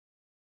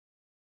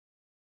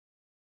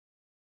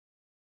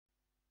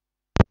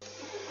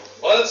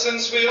Well,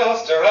 since we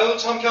lost our old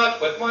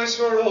tomcat with mice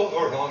were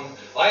overrun,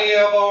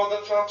 I bore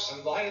the traps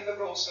and buy the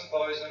gross and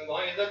poison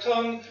by the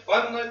ton.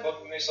 When I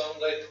put me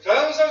Sunday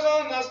trousers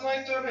on last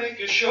night to make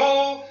a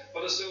show,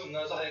 but as soon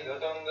as I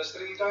got on the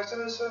street I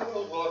said,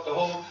 oh, what the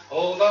ho,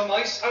 oh, the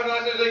mice are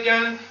at it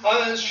again,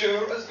 as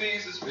sure as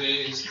bees is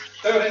bees.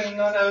 They're in and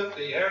out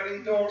the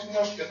early doors,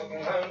 not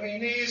getting round me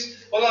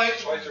knees. Well, I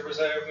try to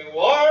preserve me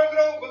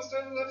wardrobe, but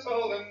still it's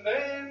all in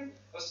vain.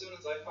 As soon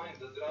as I find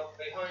the drop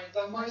behind,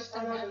 the mice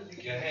are at it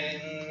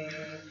again.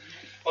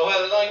 Well,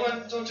 I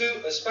went on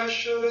to a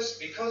specialist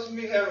because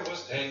me hair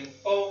was thin.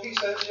 Oh, he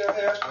says your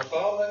hair's not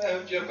falling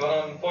out, you've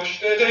gone and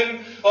pushed it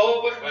in.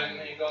 Oh, but when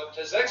he got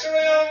his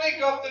x-ray on, he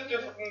got the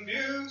different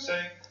view,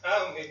 saying,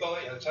 now, me boy,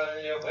 I'll tell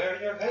you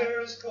where your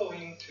hair is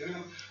going to.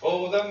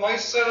 Oh, the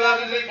mice are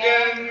at it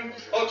again.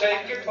 Oh,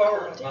 take it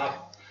for a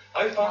map.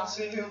 I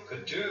fancy you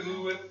could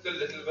do with a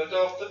little bit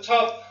off the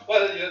top.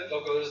 Well, you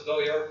look as though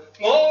you're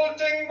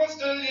molting, but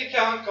still you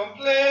can't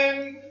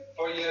complain.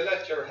 For you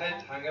let your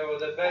head hang out of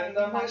the bed and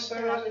the mice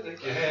are at it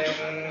again.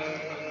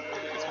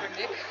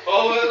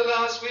 Oh, well,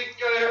 last week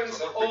I earned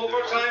some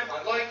overtime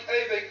and like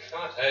a big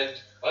fat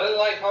head.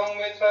 Well, I hung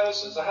my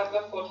trousers at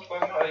the foot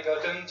when I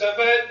got into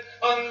bed.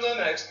 On the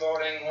next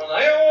morning when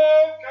I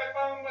awoke, I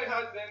found I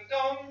had been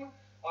done.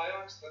 I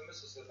asked the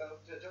missus about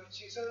it and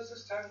she says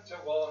it's 10 to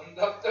 1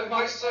 that the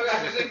mice are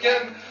at it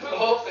again.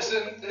 Oh,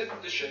 isn't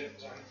it the shame?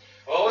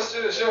 Oh,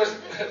 sure, the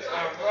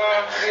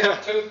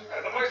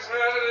mice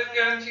are at it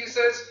again, she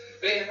says,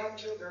 being up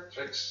to their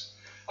tricks.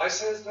 I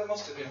says they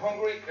must have been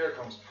hungry, here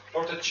comes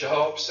for the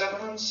job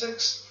 7 and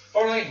 6.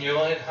 For I knew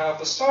I'd have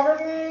the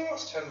starting,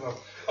 what's 10 well.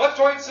 At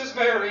twice as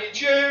Mary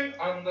Jane,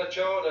 and the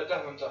jaw the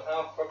down to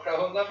half a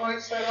crown, the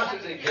mice are at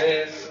it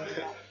again.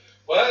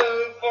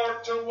 Well, for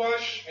to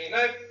wash me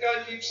neck,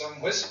 I keep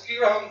some whiskey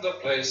round the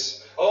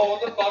place. Oh,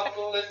 the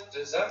bottle it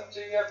is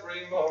empty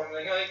every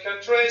morning I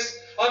can trace.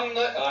 And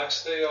I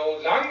asked the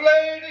old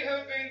landlady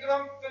who'd been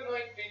drunk the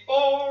night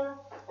before,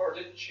 or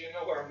did she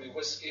know where me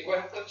whiskey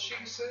went? And she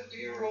said,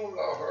 dear old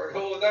Lord,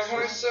 oh, the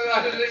mice are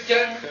at it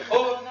again.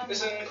 Oh,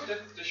 isn't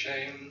it a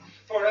shame?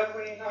 For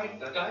every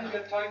night that I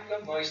get tight,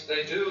 the mice,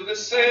 they do the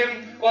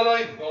same. Well,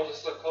 I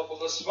noticed a couple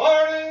this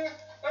morning.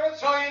 They were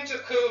trying to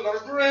cool their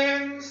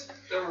brains.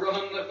 They're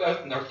running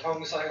about and their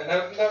tongues hanging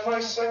out and the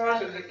mice are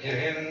at it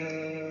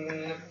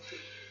again.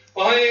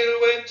 While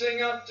waiting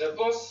at the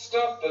bus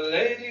stop, a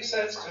lady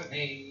says to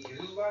me,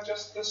 you are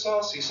just the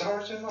saucy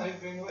sergeant I've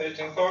been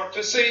waiting for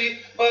to see.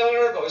 Well,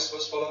 her voice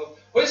was full of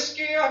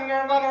whiskey and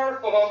her manner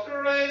full of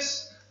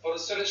grace. But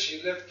as soon as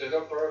she lifted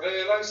up her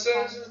veil, I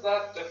says, is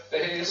that the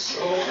face?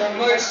 Oh, the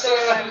mice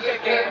are at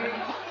it again.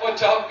 We'll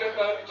talk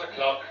about the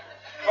clock.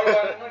 For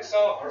when I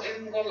saw her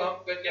in the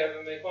lump, it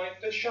gave me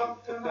quite a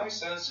shock. And I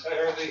says,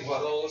 fare thee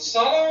well, old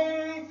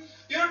solemn,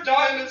 your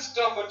dial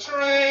stop a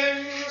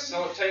train.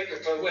 So take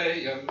it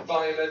away and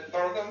bile it,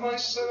 for the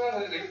mice are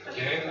at it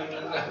again.